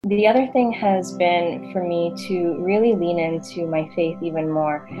The other thing has been for me to really lean into my faith even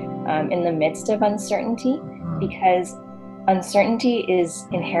more in the midst of uncertainty, because uncertainty is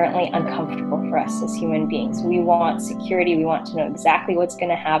inherently uncomfortable for us as human beings. We want security, we want to know exactly what's going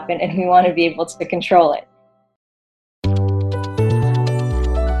to happen, and we want to be able to control it.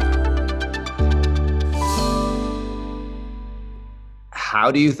 How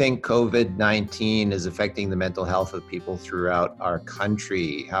do you think COVID-19 is affecting the mental health of people throughout our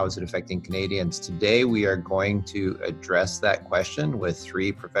country? How is it affecting Canadians? Today, we are going to address that question with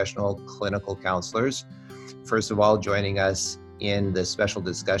three professional clinical counselors. First of all, joining us in this special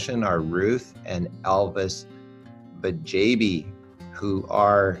discussion are Ruth and Elvis Bajabi, who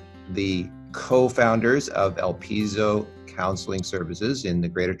are the co-founders of El Piso Counseling Services in the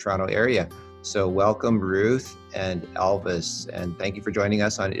Greater Toronto Area. So welcome, Ruth and Elvis, and thank you for joining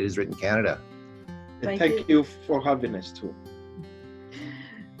us on It Is Written Canada. Thank you for having us too.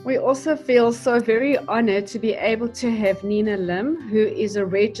 We also feel so very honored to be able to have Nina Lim, who is a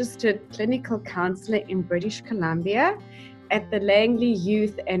registered clinical counselor in British Columbia at the Langley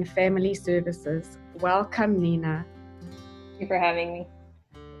Youth and Family Services. Welcome, Nina. Thank you for having me.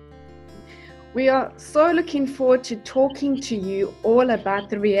 We are so looking forward to talking to you all about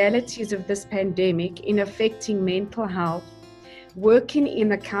the realities of this pandemic in affecting mental health, working in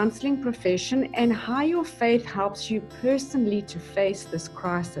the counseling profession, and how your faith helps you personally to face this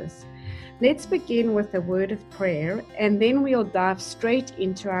crisis. Let's begin with a word of prayer, and then we'll dive straight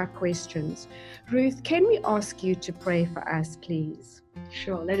into our questions. Ruth, can we ask you to pray for us, please?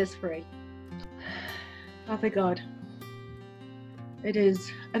 Sure, let us pray. Father God, it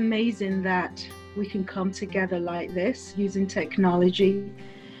is amazing that we can come together like this using technology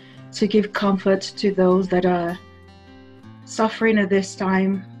to give comfort to those that are suffering at this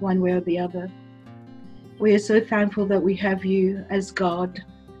time, one way or the other. We are so thankful that we have you as God,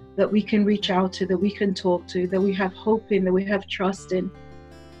 that we can reach out to, that we can talk to, that we have hope in, that we have trust in,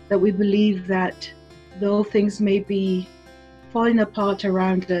 that we believe that though things may be falling apart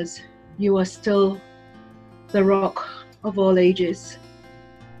around us, you are still the rock of all ages.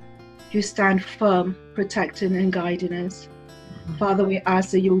 You stand firm, protecting and guiding us. Father, we ask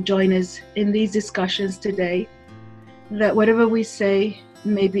that you'll join us in these discussions today, that whatever we say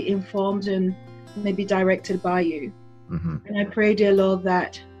may be informed and may be directed by you. And I pray, dear Lord,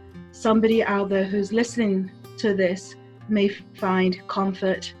 that somebody out there who's listening to this may find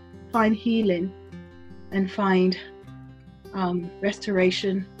comfort, find healing, and find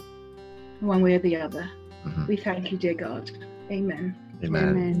restoration one way or the other. We thank you, dear God. Amen.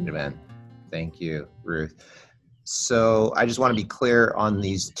 Amen. Thank you, Ruth. So I just want to be clear on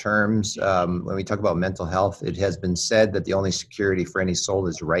these terms. When we talk about mental health, it has been said that the only security for any soul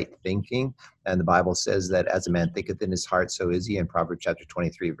is right thinking. And the Bible says that as a man thinketh in his heart, so is he, in Proverbs chapter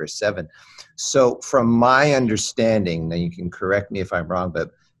 23, verse 7. So from my understanding, now you can correct me if I'm wrong,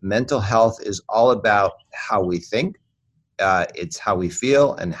 but mental health is all about how we think. It's how we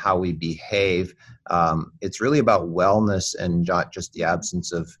feel and how we behave. It's really about wellness and not just the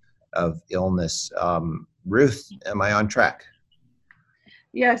absence of illness. Ruth, am I on track?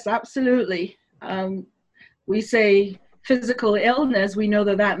 Yes, absolutely. We say physical illness, we know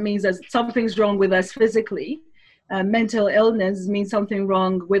that means that something's wrong with us physically. Mental illness means something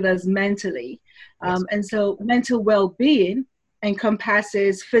wrong with us mentally. Yes. And so mental well-being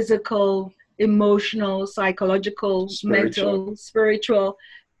encompasses physical, emotional, psychological, mental, spiritual,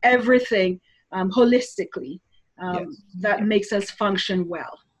 everything holistically that makes us function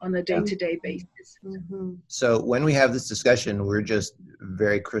well on a day-to-day basis. So when we have this discussion, we're just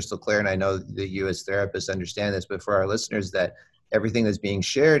very crystal clear, and I know that you as therapists understand this, but for our listeners, that everything that's being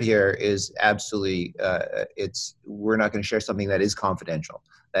shared here is absolutely, we're not going to share something that is confidential,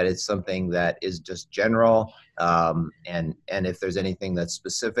 that it's something that is just general, and if there's anything that's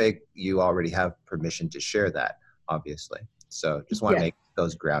specific, you already have permission to share that, obviously. So just want to make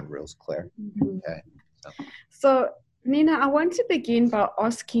those ground rules clear. Okay. So Nina, I want to begin by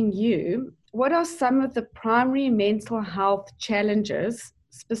asking you, what are some of the primary mental health challenges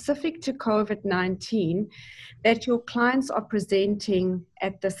specific to COVID-19 that your clients are presenting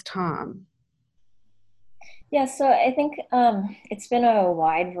at this time? Yeah, so I think it's been a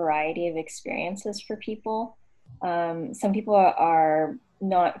wide variety of experiences for people. Some people are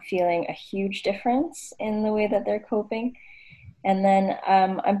not feeling a huge difference in the way that they're coping. And then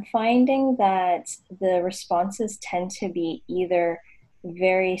I'm finding that the responses tend to be either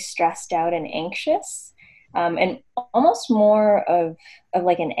very stressed out and anxious, and almost more of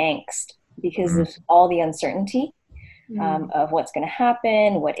like an angst because of all the uncertainty of what's going to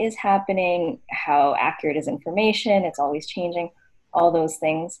happen, what is happening, how accurate is information, it's always changing. all those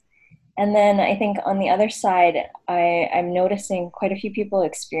things. And then I think on the other side, I'm noticing quite a few people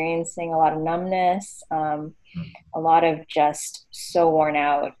experiencing a lot of numbness, a lot of just so worn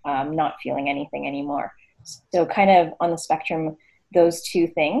out, not feeling anything anymore. So kind of on the spectrum, those two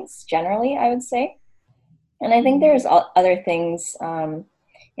things generally, I would say. And I think there's other things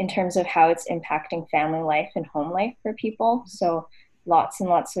in terms of how it's impacting family life and home life for people. So lots and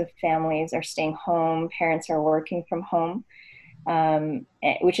lots of families are staying home, parents are working from home,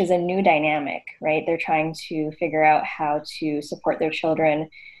 which is a new dynamic, right? They're trying to figure out how to support their children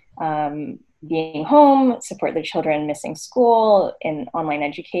being home, support their children missing school in online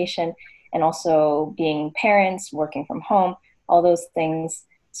education, and also being parents, working from home, all those things.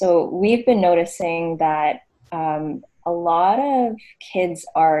 So we've been noticing that a lot of kids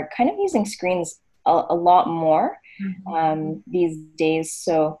are kind of using screens a lot more these days.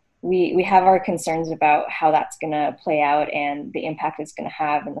 So we have our concerns about how that's going to play out and the impact it's going to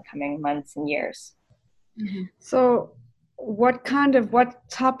have in the coming months and years. So what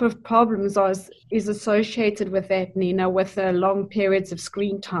type of problems is associated with that, Nina, with the long periods of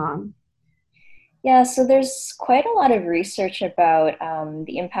screen time? Yeah, so there's quite a lot of research about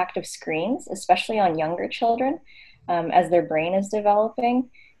the impact of screens, especially on younger children as their brain is developing.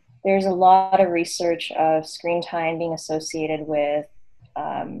 There's a lot of research of screen time being associated with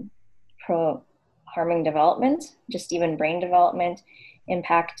harming development, just even brain development,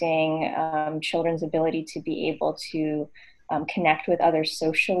 impacting children's ability to be able to connect with others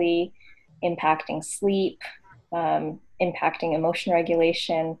socially, impacting sleep, impacting emotion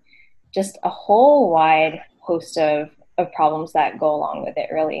regulation, just a whole wide host of problems that go along with it,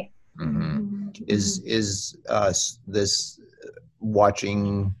 really. Mm-hmm. Is this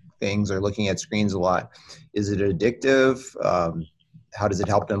watching things or looking at screens a lot, is it addictive? How does it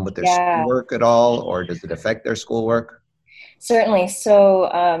help them with their schoolwork at all, or does it affect their schoolwork? Certainly.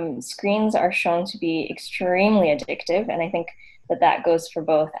 So screens are shown to be extremely addictive, and I think that goes for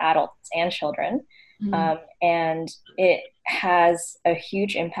both adults and children. And it has a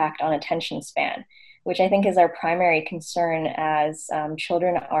huge impact on attention span, which I think is our primary concern as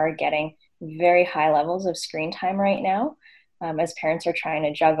children are getting very high levels of screen time right now, as parents are trying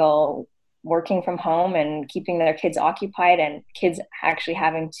to juggle working from home and keeping their kids occupied and kids actually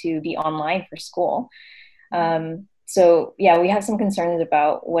having to be online for school. So yeah, we have some concerns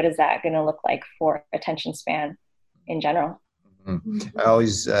about what is that going to look like for attention span in general. I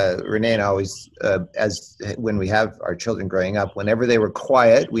always, Renee and I always, as when we have our children growing up, whenever they were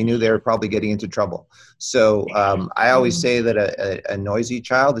quiet, we knew they were probably getting into trouble. So I always say that a noisy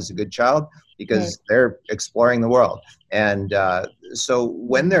child is a good child because they're exploring the world. And so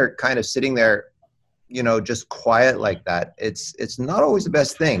when they're kind of sitting there, you know, just quiet like that, it's not always the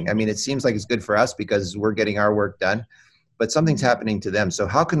best thing. I mean, it seems like it's good for us because we're getting our work done, but something's happening to them. So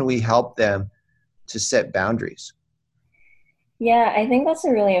how can we help them to set boundaries? Yeah, I think that's a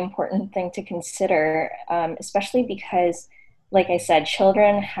really important thing to consider, especially because, like I said,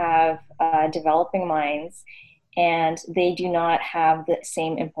 children have developing minds and they do not have the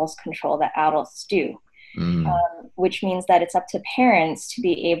same impulse control that adults do, which means that it's up to parents to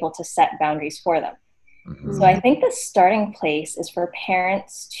be able to set boundaries for them. So I think the starting place is for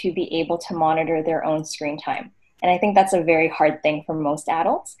parents to be able to monitor their own screen time. And I think that's a very hard thing for most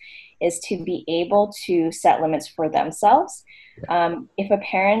adults, is to be able to set limits for themselves. If a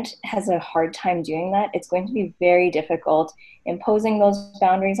parent has a hard time doing that, it's going to be very difficult imposing those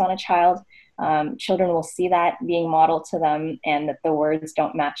boundaries on a child. Children will see that being modeled to them and that the words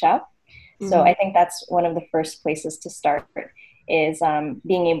don't match up. So I think that's one of the first places to start, is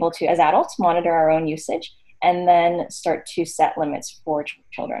being able to, as adults, monitor our own usage and then start to set limits for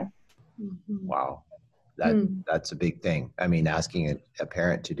children. Wow. That's a big thing. I mean, asking a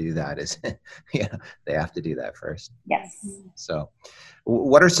parent to do that is, yeah, they have to do that first. Yes. So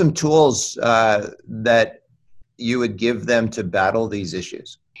what are some tools that you would give them to battle these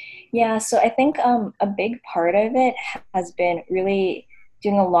issues? Yeah, so I think a big part of it has been really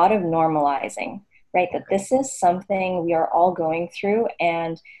doing a lot of normalizing, right? That this is something we are all going through,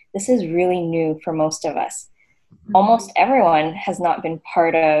 and this is really new for most of us. Almost everyone has not been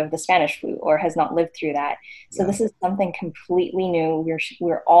part of the Spanish flu or has not lived through that. So this is something completely new.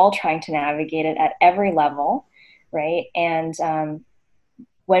 We're all trying to navigate it at every level, right? And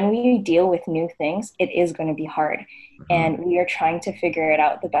when we deal with new things, it is going to be hard. And we are trying to figure it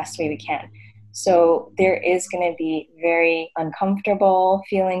out the best way we can. So there is going to be very uncomfortable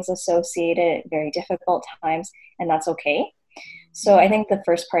feelings associated, very difficult times, and that's okay. So I think the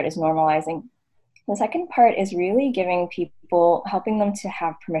first part is normalizing. The second part is really giving people, helping them to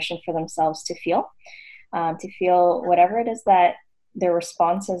have permission for themselves to feel whatever it is that their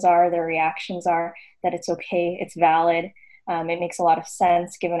responses are, their reactions are, that it's okay, it's valid. It makes a lot of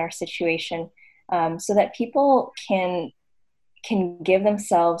sense given our situation, so that people can give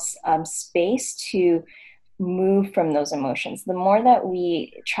themselves space to move from those emotions. The more that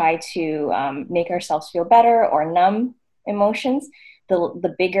we try to make ourselves feel better or numb emotions,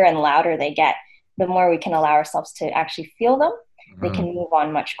 the bigger and louder they get. The more we can allow ourselves to actually feel them, they can move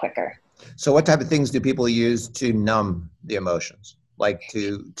on much quicker. So what type of things do people use to numb the emotions? Like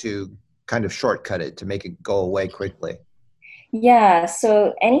to kind of shortcut it, to make it go away quickly? Yeah,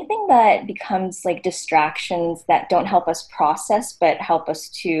 so anything that becomes like distractions that don't help us process, but help us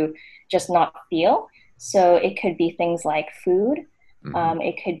to just not feel. So it could be things like food.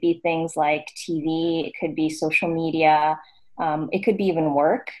 It could be things like TV. It could be social media. It could be even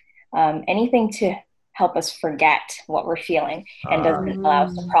work. Anything to help us forget what we're feeling and doesn't allow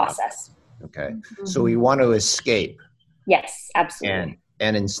us to process. Okay. So we want to escape. Yes, absolutely.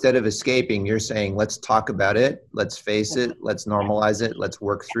 And instead of escaping, you're saying, let's talk about it. Let's face it. Let's normalize it. Let's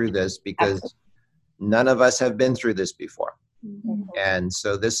work through this, because none of us have been through this before. And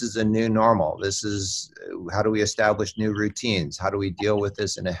so this is a new normal. This is, how do we establish new routines? How do we deal with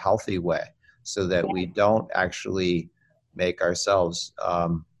this in a healthy way so that we don't actually make ourselves,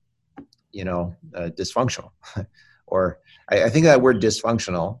 dysfunctional? Or I think that word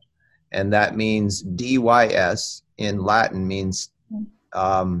dysfunctional, and that means dys in Latin means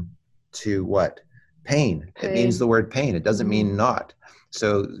to what? Pain. It means the word pain. It doesn't mean not.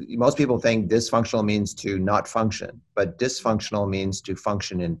 So most people think dysfunctional means to not function, but dysfunctional means to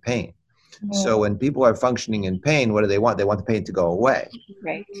function in pain. So when people are functioning in pain, what do they want? They want the pain to go away.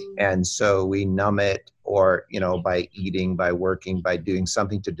 Right. And so we numb it, or, by eating, by working, by doing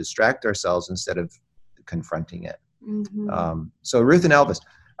something to distract ourselves instead of confronting it. So Ruth and Elvis,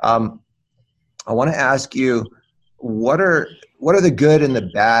 I want to ask you, what are the good and the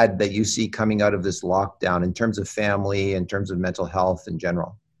bad that you see coming out of this lockdown in terms of family, in terms of mental health in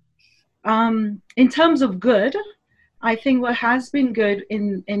general? In terms of good, I think what has been good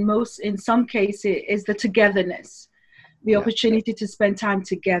in some cases is the togetherness, the opportunity to spend time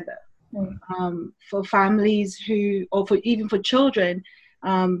together. For families even for children,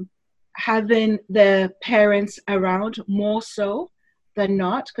 having their parents around more so than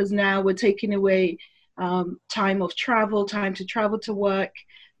not, because now we're taking away time of travel, time to travel to work,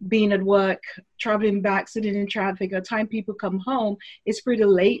 being at work, traveling back, sitting in traffic. The time people come home is pretty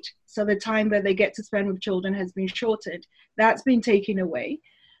late, so the time that they get to spend with children has been shortened. That's been taken away.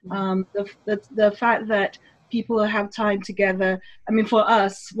 The fact that people have time together. I mean, for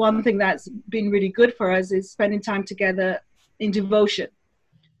us, one thing that's been really good for us is spending time together in devotion.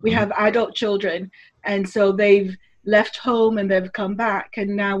 We have adult children, and so they've left home and they've come back,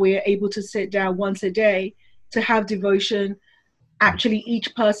 and now we're able to sit down once a day to have devotion, actually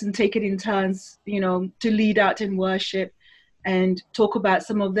each person take it in turns, to lead out in worship and talk about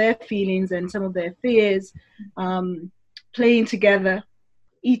some of their feelings and some of their fears, playing together,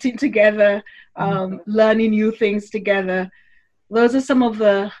 eating together, learning new things together. Those are some of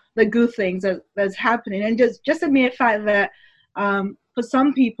the good things that's happening. And just the mere fact that for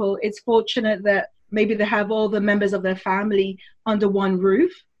some people, it's fortunate that maybe they have all the members of their family under one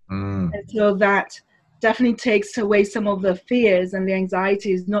roof. And so that definitely takes away some of the fears and the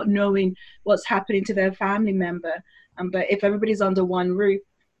anxieties, not knowing what's happening to their family member. But if everybody's under one roof,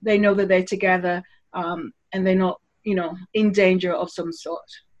 they know that they're together, and they're not, in danger of some sort.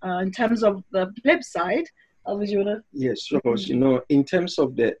 In terms of the flip side, Yes, Rose, in terms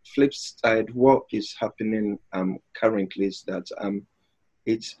of the flip side, what is happening currently is that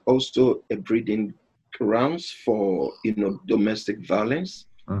it's also a breeding grounds for domestic violence,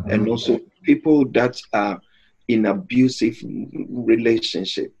 and also people that are in abusive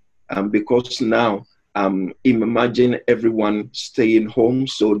relationship, because now imagine everyone staying home,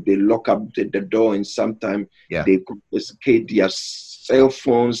 so they lock up the door, and sometimes they confiscate their cell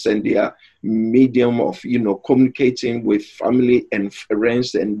phones and their medium of communicating with family and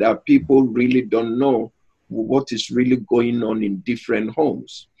friends, and that people really don't know what is really going on in different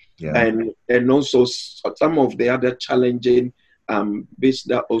homes. And also some of the other challenging bits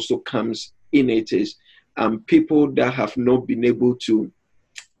that also comes in it is people that have not been able to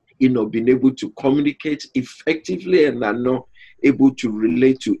communicate effectively and are not able to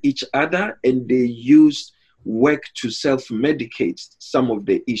relate to each other, and they use work to self-medicate some of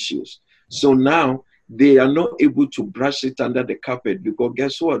the issues. So now they are not able to brush it under the carpet, because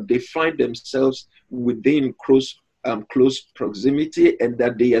guess what? They find themselves within close proximity, and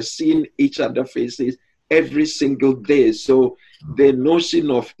that they are seeing each other's faces every single day. So the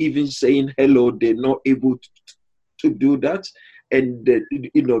notion of even saying hello, they're not able to do that. and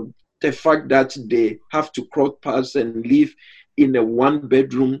the fact that they have to cross paths and live in a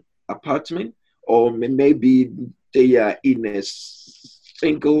one-bedroom apartment, or maybe they are in a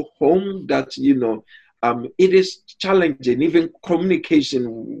single home that, it is challenging, even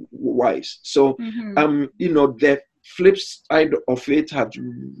communication-wise. So, the flip side of it has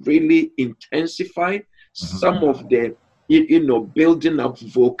really intensified some of the, building up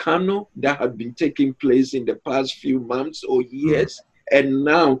volcano that had been taking place in the past few months or years. And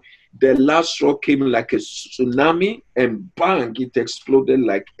now the last straw came like a tsunami, and bang, it exploded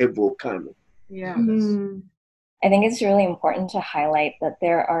like a volcano. Yeah. I think it's really important to highlight that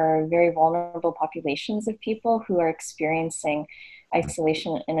there are very vulnerable populations of people who are experiencing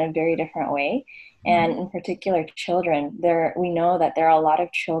isolation in a very different way. And in particular, children. We know that there are a lot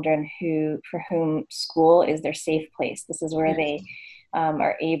of children for whom school is their safe place. This is where they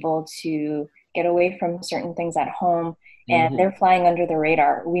are able to get away from certain things at home, and they're flying under the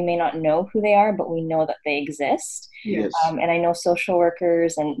radar. We may not know who they are, but we know that they exist. Yes. And I know social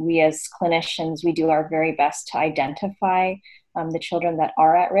workers and we as clinicians, we do our very best to identify the children that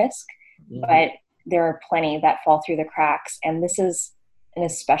are at risk, but there are plenty that fall through the cracks. And this is an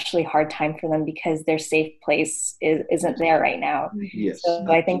especially hard time for them because their safe place isn't there right now. Yes. So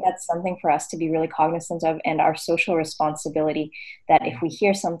I think that's something for us to be really cognizant of, and our social responsibility, that if we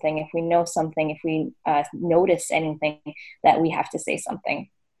hear something, if we know something, if we notice anything, that we have to say something.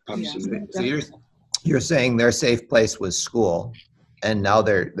 Absolutely. So you're saying their safe place was school, and now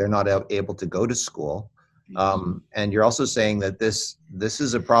they're not able to go to school. And you're also saying that this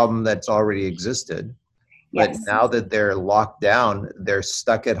is a problem that's already existed. But now that they're locked down, they're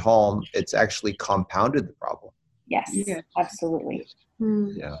stuck at home, it's actually compounded the problem. Yes, absolutely.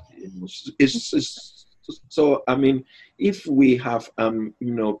 Yeah. So, I mean, if we have,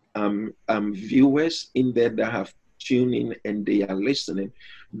 viewers in there that have tuned in and they are listening,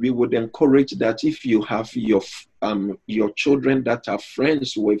 we would encourage that if you have your children that are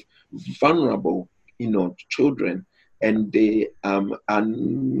friends with vulnerable, children, and they are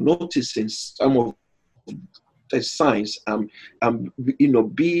noticing some of the signs,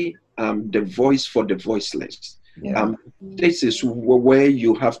 be the voice for the voiceless. This is where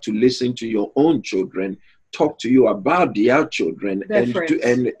you have to listen to your own children, talk to you about their children,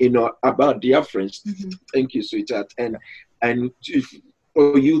 and about their friends. Thank you, sweetheart. And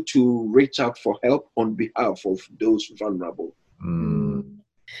for you to reach out for help on behalf of those vulnerable.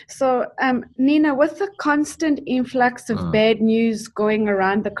 So, Nina, with the constant influx of bad news going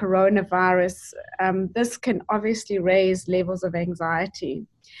around the coronavirus, this can obviously raise levels of anxiety.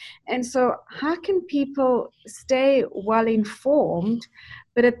 And so how can people stay well informed,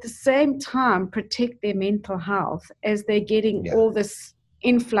 but at the same time protect their mental health as they're getting all this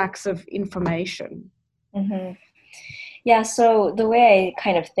influx of information? Yeah, so the way I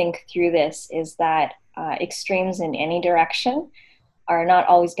kind of think through this is that extremes in any direction are not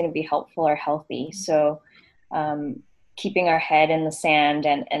always going to be helpful or healthy. So keeping our head in the sand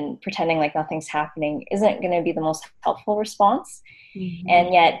and pretending like nothing's happening isn't going to be the most helpful response.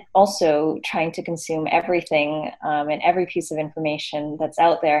 And yet also trying to consume everything and every piece of information that's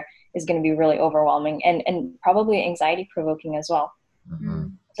out there is going to be really overwhelming and probably anxiety provoking as well.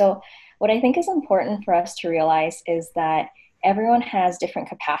 So what I think is important for us to realize is that everyone has different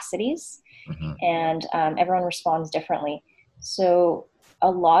capacities and everyone responds differently. So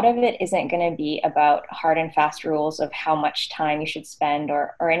a lot of it isn't going to be about hard and fast rules of how much time you should spend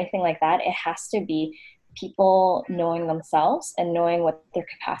or anything like that. It has to be people knowing themselves and knowing what their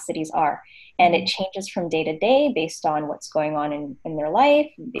capacities are. And it changes from day to day based on what's going on in their life,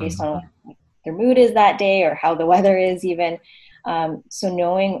 based on what their mood is that day or how the weather is even. So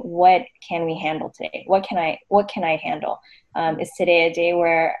knowing what can we handle today? What can I handle? Is today a day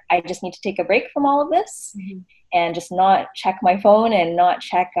where I just need to take a break from all of this and just not check my phone and not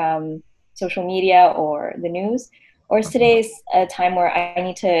check social media or the news? Or is today's a time where I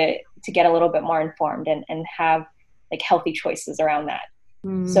need to get a little bit more informed and have like healthy choices around that?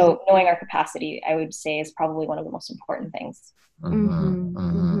 So knowing our capacity, I would say, is probably one of the most important things.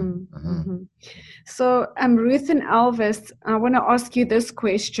 So Ruth and Elvis, I want to ask you this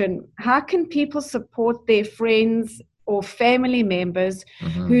question. How can people support their friends or family members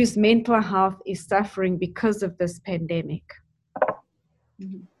whose mental health is suffering because of this pandemic?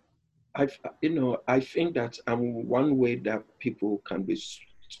 I think that one way that people can be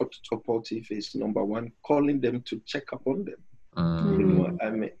supportive is, number one, calling them to check up on them.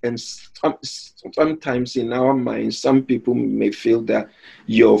 And sometimes in our minds, some people may feel that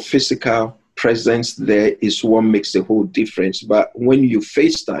your physical presence there is what makes the whole difference. But when you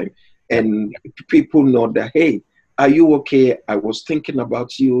FaceTime and people know that, hey, are you okay? I was thinking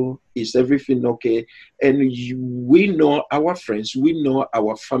about you. Is everything okay? And we know our friends, we know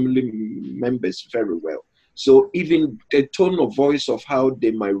our family members very well. So even the tone of voice of how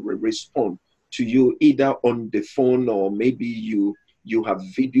they might respond to you, either on the phone or maybe you have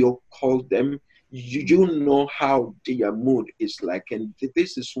video called them, you know how their mood is like. And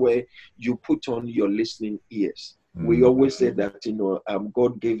this is where you put on your listening ears. We always say that,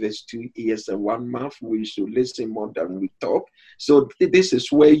 God gave us 2 ears and 1 mouth. We should listen more than we talk. So this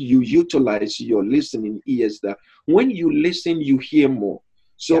is where you utilize your listening ears, that when you listen, you hear more.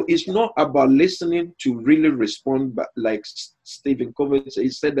 So it's not about listening to really respond, but like Stephen Covey said, he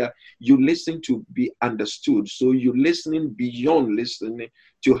said that you listen to be understood. So you're listening beyond listening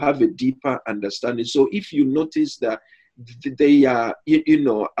to have a deeper understanding. So if you notice that they are,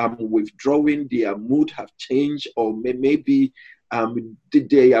 withdrawing, their mood have changed, or maybe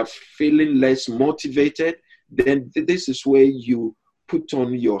they are feeling less motivated, then this is where you put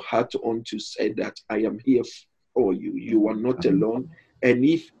on your heart on to say that I am here for you. You are not alone. And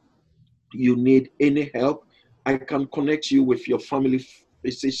if you need any help, I can connect you with your family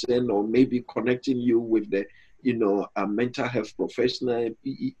physician, or maybe connecting you with the, a mental health professional,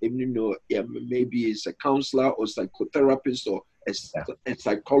 maybe it's a counselor or psychotherapist or a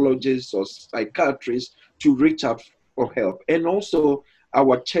psychologist or psychiatrist, to reach out for help. And also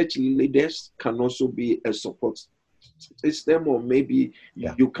our church leaders can also be a support system, or maybe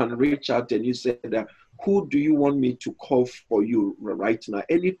you can reach out and you say that, who do you want me to call for you right now?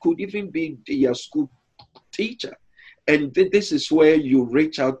 And it could even be your school teacher. And this is where you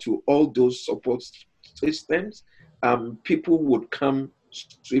reach out to all those support systems. People would come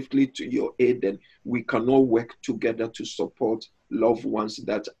swiftly to your aid, and we can all work together to support loved ones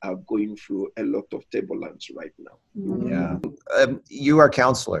that are going through a lot of turbulence right now. Yeah. You are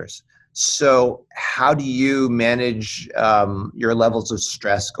counselors. So how do you manage your levels of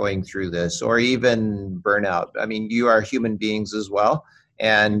stress going through this, or even burnout? I mean, you are human beings as well.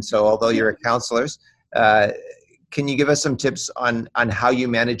 And so although you're counselors, can you give us some tips on how you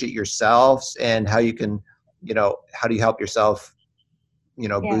manage it yourselves, and how you can, how do you help yourself,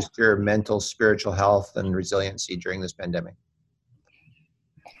 boost your mental, spiritual health and resiliency during this pandemic?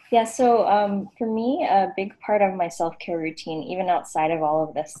 Yeah, so for me, a big part of my self-care routine, even outside of all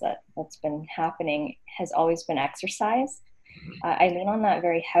of this that's been happening, has always been exercise. I lean on that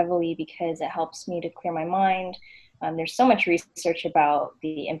very heavily because it helps me to clear my mind. There's so much research about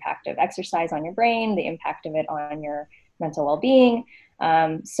the impact of exercise on your brain, the impact of it on your mental well-being.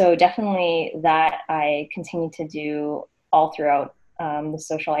 So definitely that I continue to do all throughout the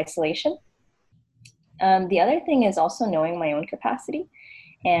social isolation. The other thing is also knowing my own capacity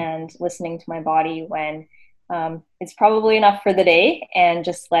and listening to my body when it's probably enough for the day, and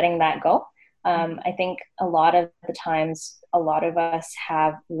just letting that go. I think a lot of the times, a lot of us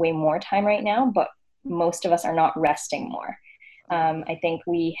have way more time right now, but most of us are not resting more. I think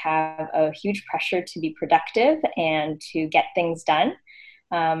we have a huge pressure to be productive and to get things done,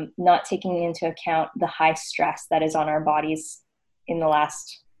 not taking into account the high stress that is on our bodies in the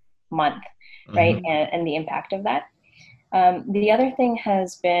last month, right? And the impact of that. The other thing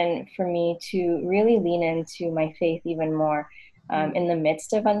has been for me to really lean into my faith even more in the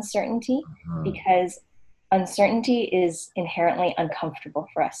midst of uncertainty, because uncertainty is inherently uncomfortable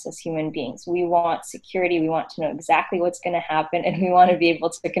for us as human beings. We want security, we want to know exactly what's going to happen, and we want to be able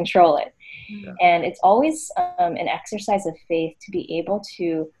to control it. And it's always an exercise of faith to be able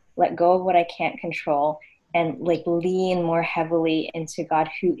to let go of what I can't control and lean more heavily into God,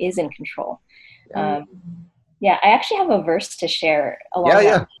 who is in control. I actually have a verse to share along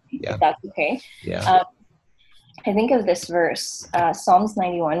that, if that's okay. I think of this verse, Psalms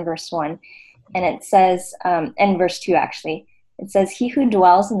 91, verse 1, and it says, and verse 2 actually, it says, "He who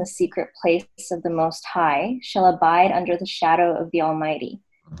dwells in the secret place of the Most High shall abide under the shadow of the Almighty.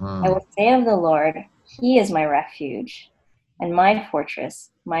 I will say of the Lord, He is my refuge and my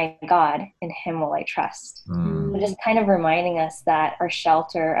fortress, my God, in Him will I trust." So just kind of reminding us that our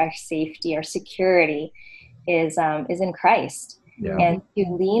shelter, our safety, our security is in Christ, and to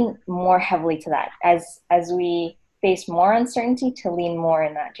lean more heavily to that as we face more uncertainty, to lean more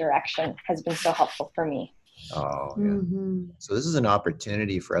in that direction has been so helpful for me. So this is an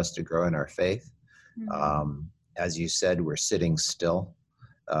opportunity for us to grow in our faith. As you said, we're sitting still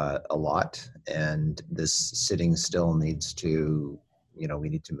a lot, and this sitting still needs to, we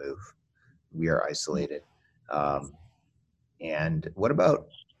need to move. We are isolated. And what about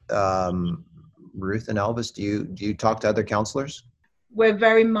Ruth and Elvis? Do you talk to other counselors? We're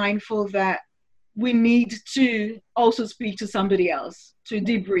very mindful that we need to also speak to somebody else, to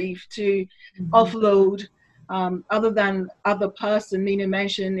debrief, to offload other than other person Nina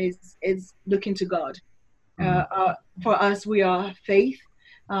mentioned is looking to God. For us, we are faith.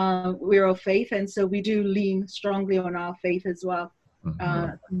 We're of faith, and so we do lean strongly on our faith as well,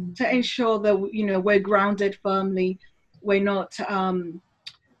 to ensure that we're grounded firmly. We're not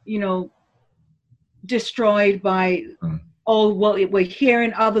destroyed by all what we're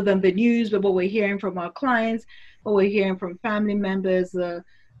hearing other than the news, but what we're hearing from our clients, what we're hearing from family members, the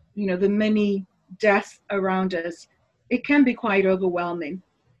many deaths around us. It can be quite overwhelming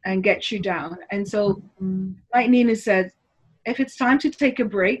and get you down. And so, like Nina said, if it's time to take a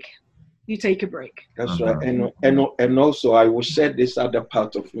break, you take a break. That's right. And also I will share this other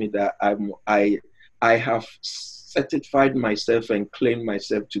part of me that I have certified myself and claimed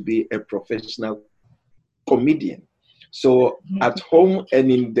myself to be a professional comedian. So at home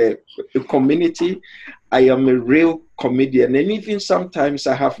and in the community, I am a real comedian. And even sometimes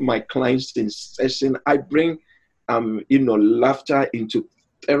I have my clients in session. I bring laughter into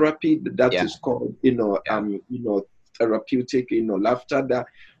therapy. That is called therapeutic laughter that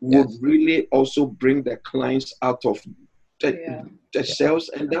would really also bring the clients out of the shells,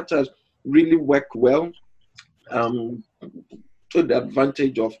 and that has really worked well to the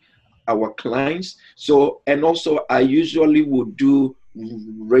advantage of our clients. So, and also I usually would do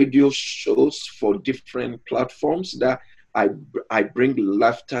radio shows for different platforms that I bring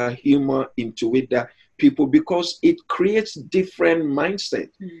laughter, humor into it, that people, because it creates different mindset.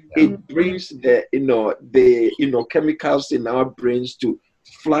 It brings the chemicals in our brains to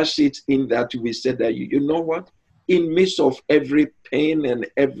flash it in that we said that you know what, in midst of every pain and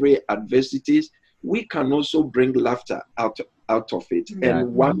every adversities, we can also bring laughter out of it.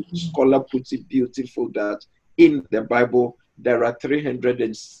 And one scholar puts it beautiful that in the Bible there are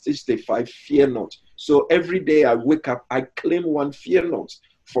 365 fear not. So every day I wake up, I claim one fear not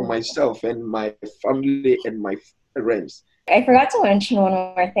for myself and my family and my friends. I forgot to mention one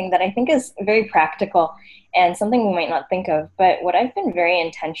more thing that I think is very practical and something we might not think of, but what I've been very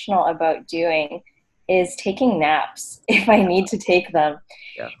intentional about doing is taking naps if I need to take them.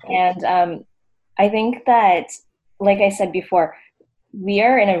 And I think that, like I said before, we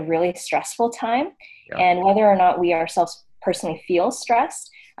are in a really stressful time, and whether or not we ourselves personally feel stressed,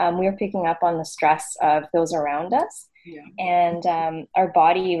 we are picking up on the stress of those around us. And our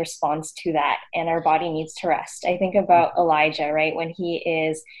body responds to that, and our body needs to rest. I think about Elijah, right? When he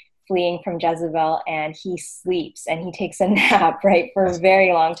is fleeing from Jezebel and he sleeps and he takes a nap, right, for a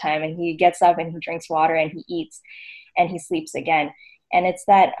very long time, and he gets up and he drinks water and he eats and he sleeps again. And it's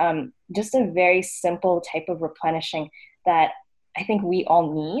that just a very simple type of replenishing that I think we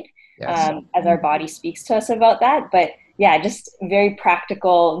all need as our body speaks to us about that. But yeah, just very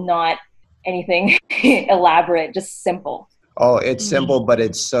practical, not anything elaborate, just simple. Oh, it's simple, but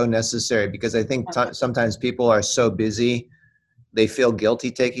it's so necessary, because I think sometimes people are so busy, they feel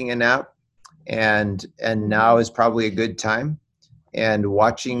guilty taking a nap, and now is probably a good time. And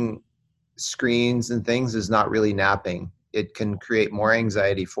watching screens and things is not really napping. It can create more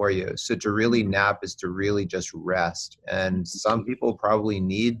anxiety for you. So to really nap is to really just rest. And some people probably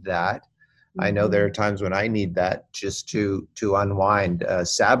need that. I know there are times when I need that just to unwind.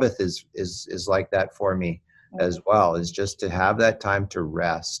 Sabbath is like that for me as well, is just to have that time to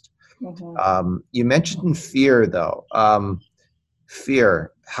rest. You mentioned fear, though.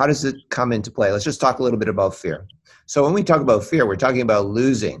 Fear, how does it come into play? Let's just talk a little bit about fear. So when we talk about fear, we're talking about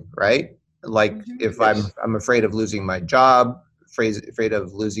losing, right? Like if I'm afraid of losing my job, afraid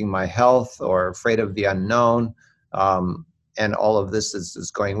of losing my health, or afraid of the unknown, and all of this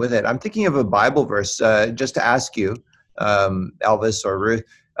is going with it. I'm thinking of a Bible verse, just to ask you, Elvis or Ruth,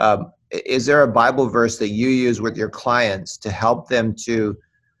 is there a Bible verse that you use with your clients to help them to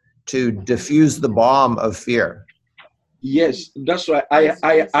diffuse the bomb of fear? Yes, that's right.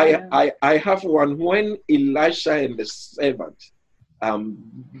 I have one. When Elisha and the servant,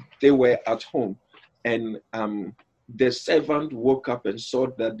 they were at home, and the servant woke up and saw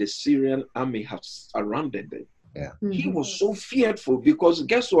that the Syrian army had surrounded them. He was so fearful, because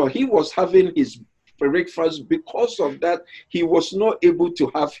guess what? He was having his breakfast. Because of that, he was not able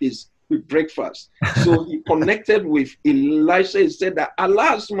to have his breakfast. So he connected with Elisha and said that,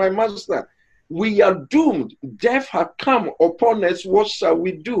 alas, my master, we are doomed. Death had come upon us. What shall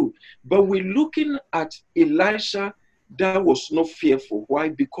we do? But we're looking at Elisha that was not fearful. Why?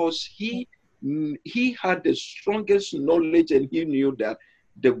 Because he had the strongest knowledge, and he knew that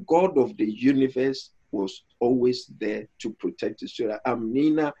the God of the universe was always there to protect us. So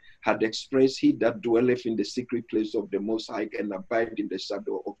Nina had expressed, he that dwelleth in the secret place of the Most High and abide in the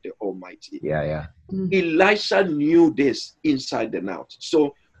shadow of the Almighty. Elisha knew this inside and out.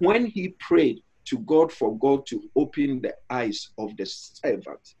 So when he prayed to God for God to open the eyes of the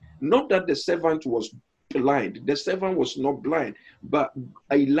servant. Not that the servant was blind. The servant was not blind, but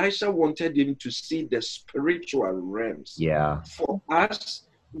Elisha wanted him to see the spiritual realms. Yeah. For us,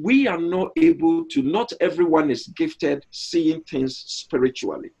 we are not able to, not everyone is gifted seeing things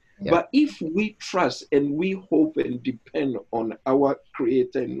spiritually. Yeah. But if we trust and we hope and depend on our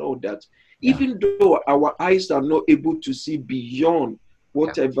Creator and know that even though our eyes are not able to see beyond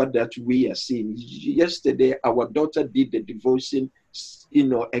whatever that we are seeing. Yesterday, our daughter did the devotion,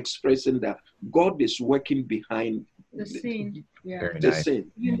 expressing that God is working behind the scene. Yeah. Very the nice.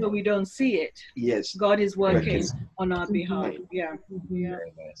 scene. Even though we don't see it, Yes. God is working Yes. on our behalf. Yeah. Yeah.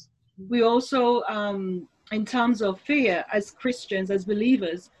 Very nice. We also, in terms of fear, as Christians, as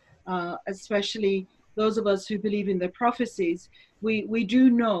believers, especially those of us who believe in the prophecies, we do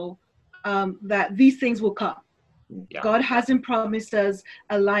know that these things will come. Yeah. God hasn't promised us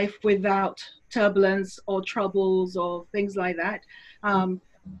a life without turbulence or troubles or things like that.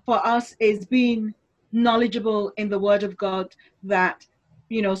 For us, it's being knowledgeable in the Word of God that,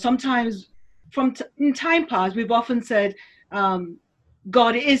 sometimes in time past, we've often said,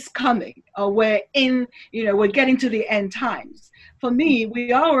 God is coming, or we're getting to the end times. For me,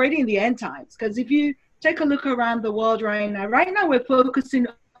 we are already in the end times, because if you take a look around the world right now we're focusing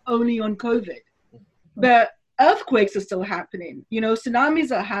only on COVID, but earthquakes are still happening,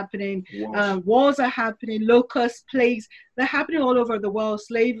 tsunamis are happening, wars are happening, locusts, plagues, they're happening all over the world,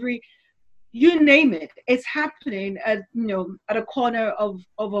 slavery, you name it, it's happening at a corner of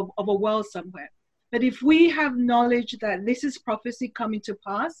a world somewhere. But if we have knowledge that this is prophecy coming to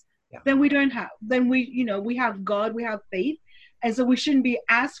pass, then we have God, we have faith. And so we shouldn't be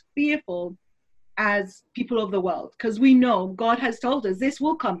as fearful as people of the world, because we know God has told us this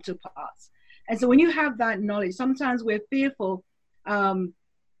will come to pass. And so when you have that knowledge, sometimes we're fearful.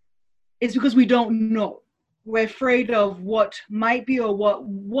 It's because we don't know. We're afraid of what might be, or what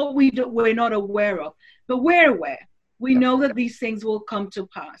we're not aware of. But we're aware. We know that these things will come to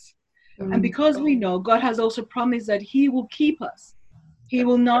pass. And because we know, God has also promised that He will keep us. He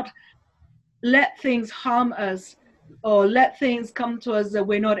will not let things harm us or let things come to us that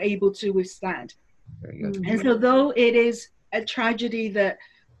we're not able to withstand. Very good. And so though it is a tragedy that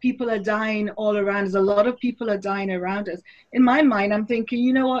people are dying all around us, a lot of people are dying around us, in my mind, I'm thinking,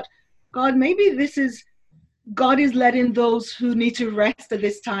 you know what, God, maybe God is letting those who need to rest at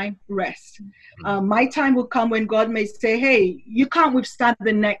this time rest. My time will come when God may say, hey, you can't withstand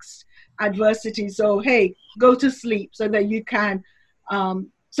the next adversity, so hey, go to sleep so that you can,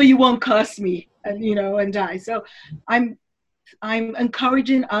 so you won't curse me and die. So I'm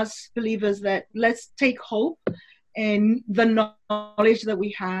encouraging us believers that let's take hope in the knowledge that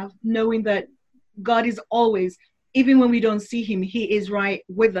we have, knowing that God is always, even when we don't see Him, He is right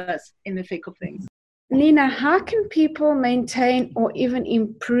with us in the thick of things. Lena, how can people maintain or even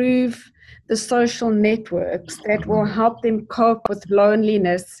improve the social networks that will help them cope with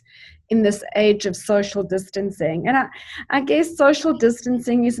loneliness in this age of social distancing? And I guess social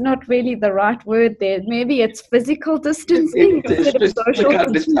distancing is not really the right word there. Maybe it's physical distancing instead of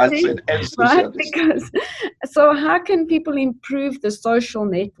social distancing, right? Because, so how can people improve the social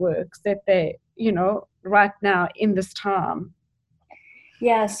networks that they, right now in this time?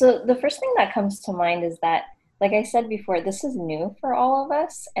 Yeah, so the first thing that comes to mind is that, like I said before, this is new for all of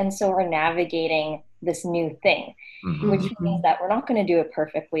us. And so we're navigating this new thing, which means that we're not going to do it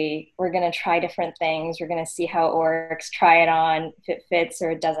perfectly. We're going to try different things. We're going to see how it works, try it on, if it fits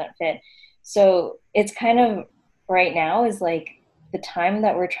or it doesn't fit. So it's kind of right now is like the time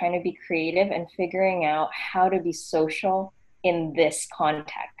that we're trying to be creative and figuring out how to be social in this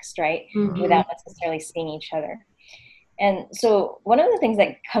context, right? Without necessarily seeing each other. And so one of the things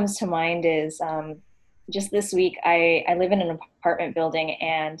that comes to mind is just this week, I live in an apartment building,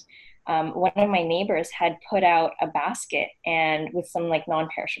 and one of my neighbors had put out a basket and with some like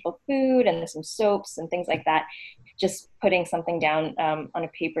non-perishable food and some soaps and things like that, just putting something down on a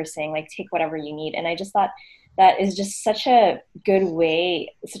paper saying like, take whatever you need. And I just thought that is just such a good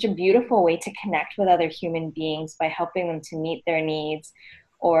way, such a beautiful way to connect with other human beings by helping them to meet their needs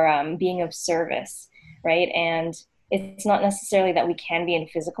or being of service, right? And it's not necessarily that we can be in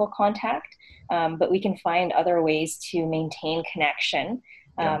physical contact, but we can find other ways to maintain connection,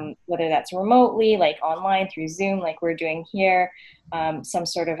 whether that's remotely, like online through Zoom, like we're doing here, some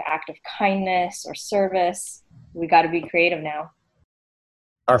sort of act of kindness or service. We got to be creative now.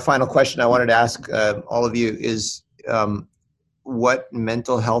 Our final question I wanted to ask all of you is, what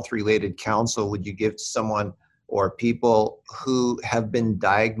mental health related counsel would you give to someone or people who have been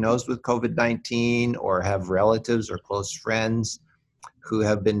diagnosed with COVID-19 or have relatives or close friends who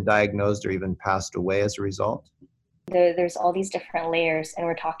have been diagnosed or even passed away as a result? There's all these different layers, and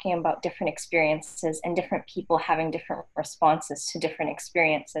we're talking about different experiences and different people having different responses to different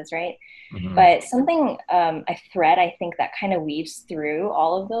experiences, right? Mm-hmm. But something, a thread, I think, that kind of weaves through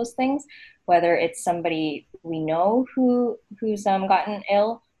all of those things, whether it's somebody we know who's gotten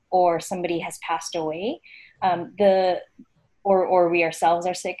ill, or somebody has passed away, or we ourselves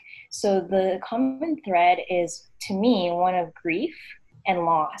are sick. So the common thread is, to me, one of grief and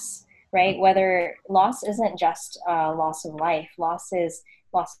loss. Right? Whether loss isn't just loss of life, loss is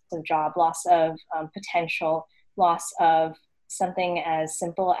loss of job, loss of potential, loss of something as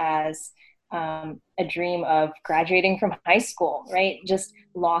simple as a dream of graduating from high school, right? Just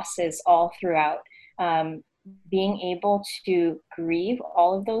losses all throughout. Being able to grieve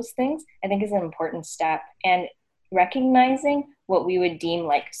all of those things, I think, is an important step. And recognizing what we would deem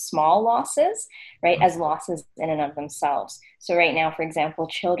like small losses, right, as losses in and of themselves. So right now, for example,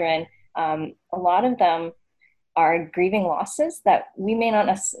 children, a lot of them are grieving losses that we may not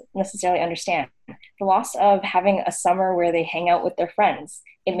necessarily understand. The loss of having a summer where they hang out with their friends,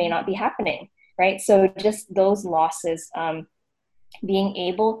 it may not be happening, right? So just those losses, being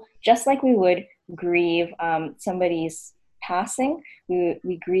able, just like we would grieve somebody's passing,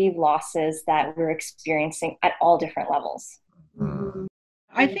 we grieve losses that we're experiencing at all different levels.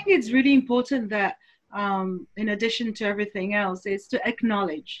 I think it's really important that in addition to everything else, is to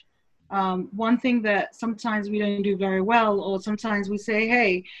acknowledge. One thing that sometimes we don't do very well, or sometimes we say,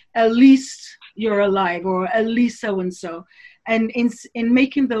 hey, at least you're alive, or at least so-and-so. And in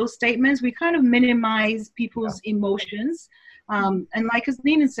making those statements, we kind of minimize people's emotions. And like as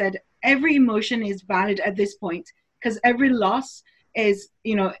Nina said, every emotion is valid at this point, because every loss is,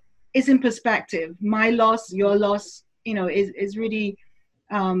 is in perspective. My loss, your loss, is really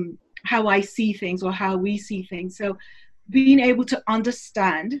how I see things, or how we see things. So being able to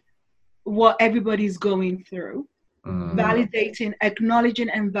understand what everybody's going through, validating, acknowledging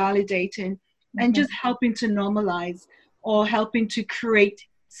and validating, and just helping to normalize, or helping to create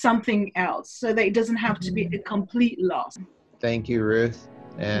something else, so that it doesn't have to be a complete loss. Thank you, Ruth.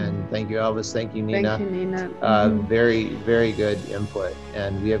 And thank you, Elvis. Thank you, Nina. Thank you, Nina. Very, very good input.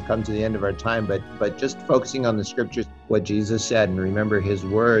 And we have come to the end of our time, but just focusing on the scriptures, what Jesus said, and remember his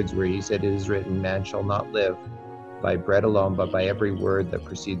words where he said, it is written, man shall not live by bread alone, but by every word that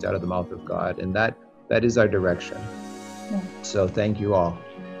proceeds out of the mouth of God. And that is our direction. So thank you all.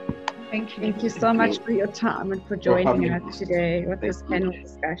 Thank you. Thank you so much for your time and for joining us today with this panel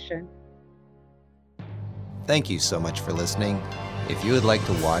discussion. Thank you so much for listening. If you would like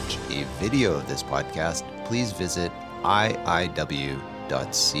to watch a video of this podcast, please visit iiw.ca.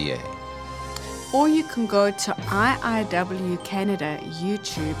 Or you can go to IIW Canada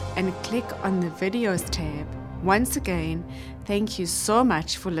YouTube and click on the videos tab. Once again, thank you so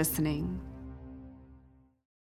much for listening.